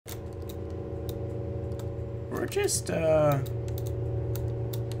We're just,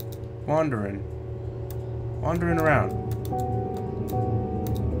 wandering around.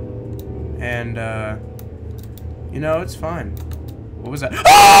 And, you know, it's fine. What was that?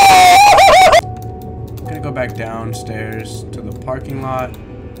 I'm gonna go back downstairs to the parking lot.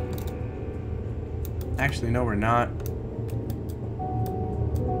 Actually, no, we're not.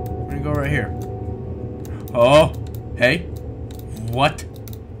 We're gonna go right here. Oh, hey. What?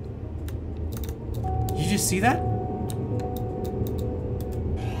 You just see that?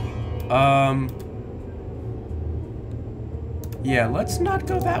 Yeah, let's not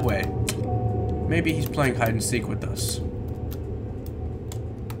go that way. Maybe he's playing hide and seek with us.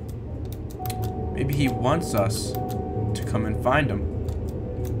 Maybe he wants us to come and find him.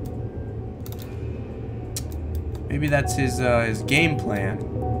 Maybe that's his game plan.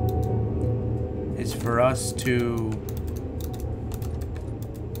 Is for us to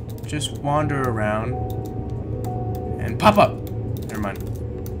just wander around and pop up. Never mind.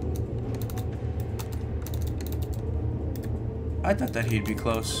 I thought that he'd be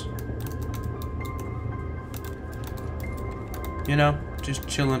close. You know, just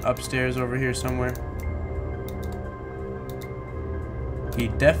chilling upstairs over here somewhere. He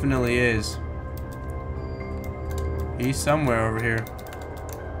definitely is. He's somewhere over here.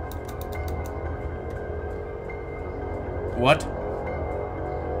 What?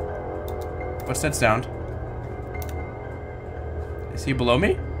 What's that sound? Is he below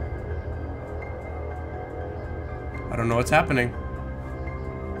me? I don't know what's happening.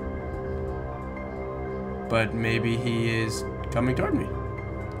 But maybe he is coming toward me.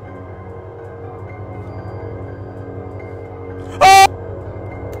 Oh!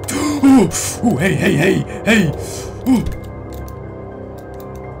 Ooh, hey. Ooh.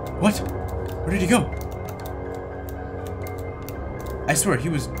 What? Where did he go? I swear, he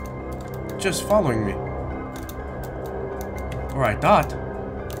was just following me. Or I thought.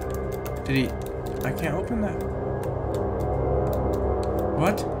 Did he? I can't open that.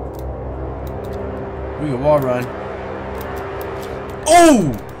 What? We can wall run.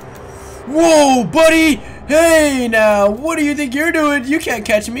 Oh! Whoa, buddy! Hey, now, what do you think you're doing? You can't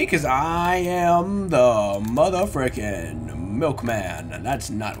catch me, because I am the motherfrickin' milkman. And that's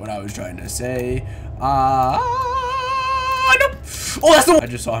not what I was trying to say. Nope. Oh, that's the one! I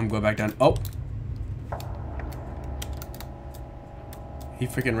just saw him go back down. Oh. He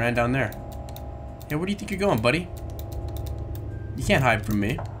freaking ran down there. Yeah, where do you think you're going, buddy? You can't hide from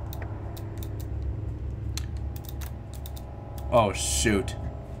me. Oh, shoot.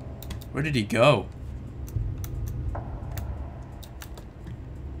 Where did he go?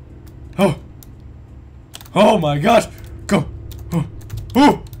 Oh! Oh my gosh! Go! Oh!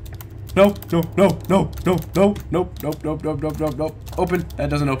 Oh! No! Nope. Open! That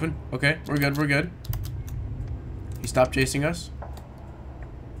doesn't open. Okay, we're good. He stopped chasing us.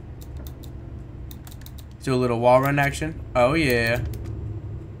 Let's do a little wall run action. Oh yeah.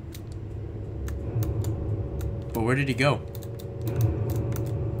 But where did he go?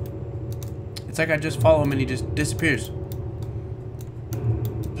 It's like I just follow him and he just disappears.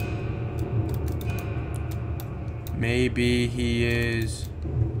 Maybe he is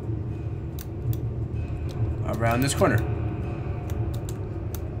around this corner.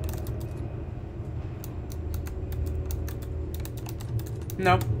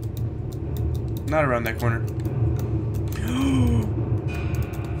 Nope. Not around that corner.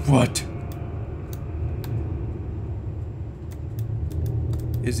 What?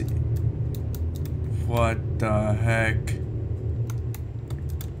 Is it? What the heck?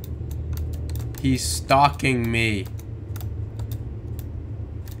 He's stalking me.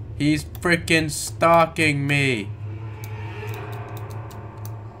 He's freaking stalking me.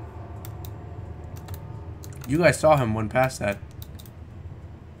 You guys saw him run past that.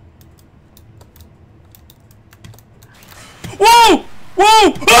 Whoa!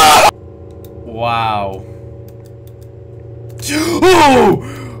 Whoa! Ah! Wow.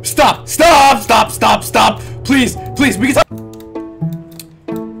 Oh! Stop! Please, we can stop.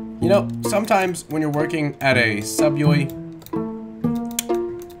 You know, sometimes when you're working at a subway,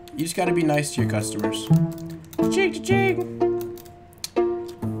 you just gotta be nice to your customers. Ching.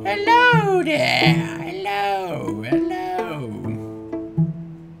 Hello there. Hello.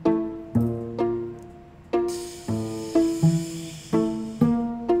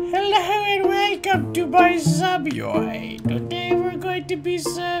 Hello and welcome to my subway. Today we're going to be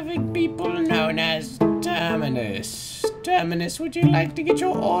serving people known as Terminus. Terminus, would you like to get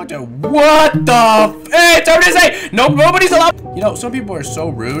your order? What the Hey, Terminus, hey! Nope, nobody's allowed. You know, some people are so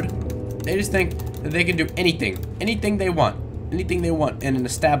rude. They just think that they can do anything they want in an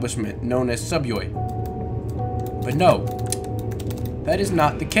establishment known as subway. But no, that is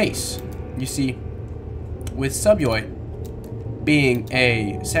not the case. You see, with Subway being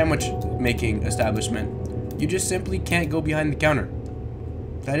a sandwich making establishment, you just simply can't go behind the counter.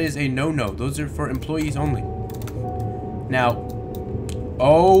 That is a no-no. Those are for employees only. Now,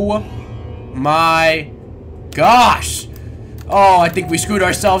 oh my gosh. Oh, I think we screwed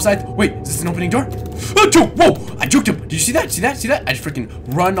ourselves. Wait, is this an opening door? Oh, whoa, I juked him. Did you see that? See that? See that? I just freaking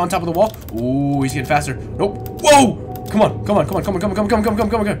run on top of the wall. Ooh, he's getting faster. Nope. Whoa. Come on. Come on. Come on. Come on. Come on. Come on. Come on. Come on.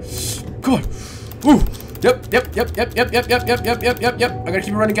 Come on. Come on. Ooh. Yep. I gotta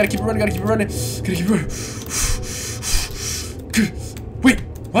keep it running. Gotta keep it running. Gotta keep it running. Gotta keep it running. Wait.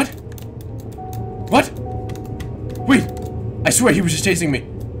 What? What? Wait. I swear he was just chasing me.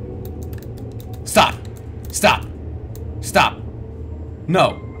 Stop. Stop. Stop.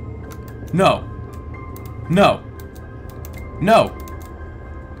 No. No. No. No.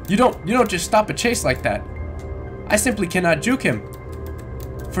 You don't just stop a chase like that. I simply cannot juke him.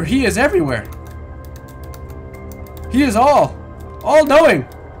 For he is everywhere. He is all-knowing.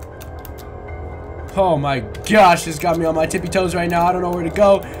 Oh my gosh, this got me on my tippy toes right now. I don't know where to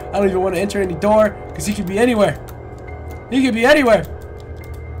go. I don't even want to enter any door, because he could be anywhere. He could be anywhere.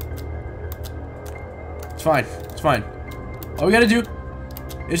 It's fine. It's fine. All we gotta do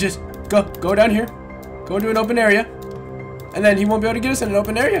is just go down here, go into an open area, and then he won't be able to get us in an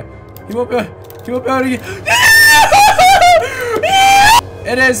open area. He won't be able to get.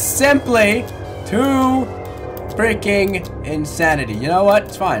 It is simply too freaking insanity. You know what?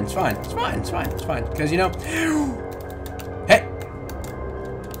 It's fine. It's fine. It's fine. It's fine. It's fine. Because you know, hey,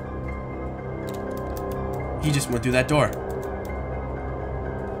 he just went through that door.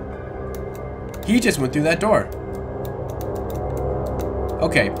 He just went through that door.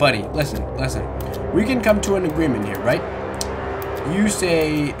 Okay, buddy, listen. We can come to an agreement here, right? You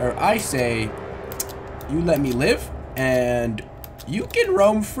say, or I say, you let me live, and you can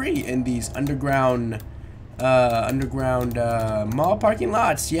roam free in these underground mall parking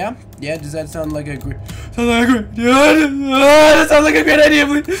lots. Yeah? Yeah, does that sound like a great... That sounds like a great idea,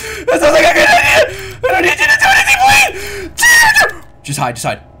 please. That sounds like a great idea. I don't need you to do anything, please. Just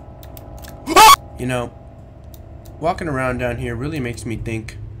hide. You know, walking around down here really makes me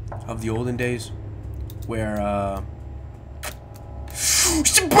think of the olden days where,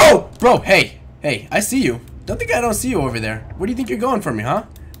 Bro, hey, I see you. Don't think I don't see you over there. Where do you think you're going for me, huh?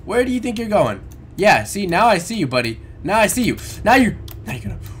 Where do you think you're going? Yeah, see, now I see you, buddy. Now I see you. Now you're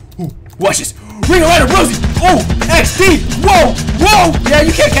gonna, watch this. Ring around a Rosie. Oh, XD. Whoa. Yeah,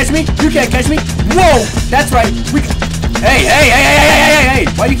 you can't catch me. Whoa, that's right. Hey.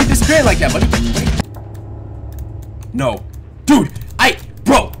 Why do you keep disappearing like that, buddy? No. Dude,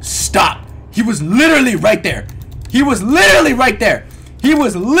 bro, stop. He was literally right there. He was literally right there. He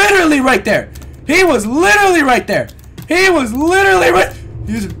was literally right. He was, I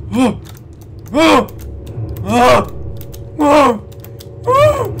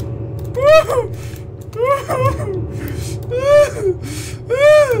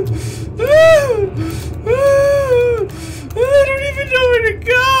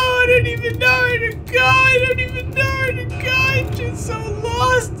don't even know where to go. I'm just so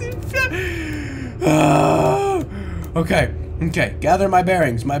lost. Okay. Gather my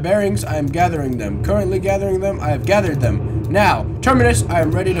bearings. I am gathering them. Currently gathering them. I have gathered them. Now, Terminus, I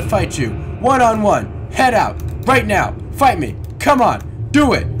am ready to fight you. One-on-one. Head out. Right now. Fight me. Come on.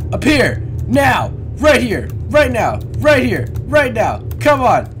 Do it. Appear. Now. Right here. Right now. Come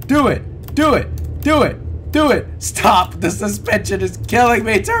on. Do it. Stop. The suspension is killing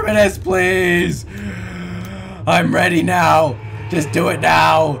me. Terminus, please. I'm ready now. Just do it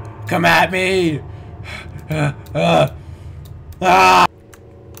now. Come at me.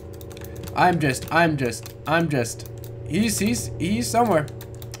 I'm just. He's somewhere.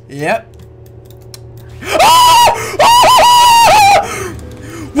 Yep.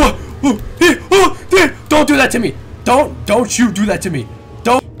 Don't do that to me. Don't you do that to me.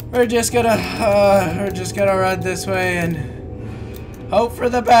 Don't. We're just gonna run this way and hope for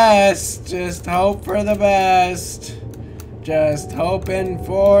the best. Just hope for the best. Just hoping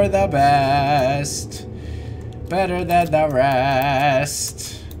for the best. Better than the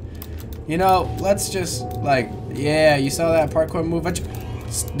rest. You know, let's just yeah, you saw that parkour move?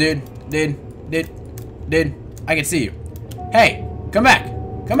 Dude, I can see you. Hey, come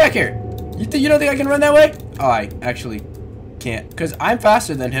back here. You don't think I can run that way? Oh, I actually can't, because I'm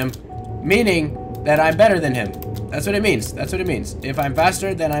faster than him, meaning that I'm better than him. That's what it means. If I'm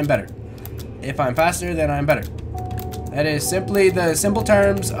faster, then I'm better. That is simply the simple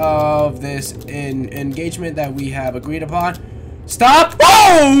terms of this engagement that we have agreed upon. Stop!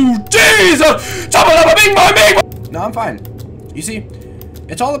 Oh, Jesus! No, I'm fine. You see,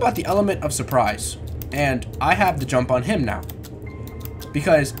 it's all about the element of surprise. And I have the jump on him now.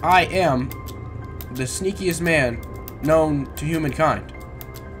 Because I am the sneakiest man known to humankind.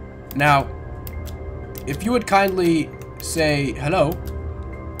 Now, if you would kindly say hello,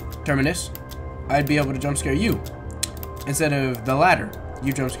 Terminus, I'd be able to jump scare you. Instead of the latter,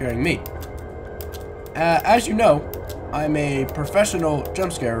 you jump scaring me. As you know, I'm a professional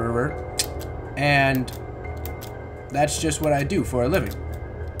jump scarer, and that's just what I do for a living.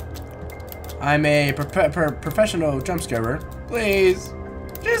 I'm a professional jump scarer. Please,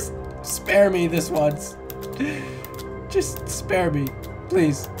 just spare me this once. Just spare me,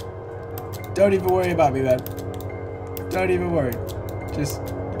 please. Don't even worry about me, man. Don't even worry. Just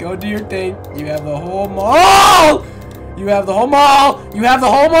go do your thing. You have the whole mall. You have the whole mall. You have the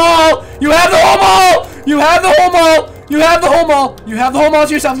whole mall. You have the whole mall. You have the whole mall. You have the whole mall. You have the whole mall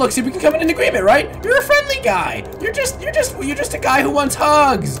to yourself. Look, see, we can come in an agreement, right? You're a friendly guy. You're just a guy who wants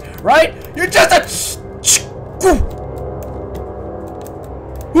hugs, right? You're just a.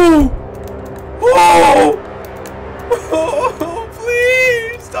 Oh,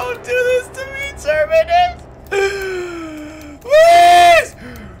 please don't do this to me, Terminus. Please,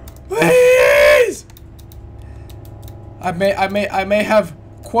 please. I may have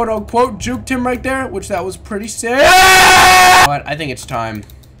quote unquote juked him right there, which that was pretty sick. But I think it's time.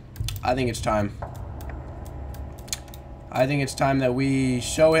 I think it's time. I think it's time that we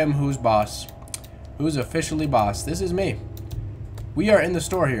show him who's boss. Who's officially boss. This is me. We are in the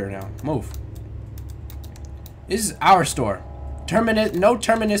store here now. Move. This is our store. Terminus, no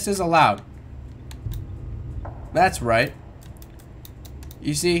Terminus is allowed. That's right.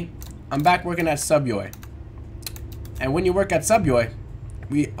 You see, I'm back working at Subway. And when you work at Subway,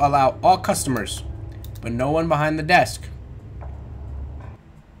 we allow all customers, but no one behind the desk.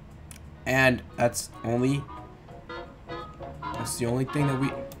 And that's the only thing that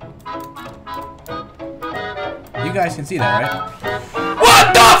we... You guys can see that, right?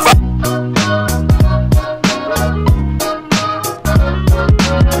 What the f-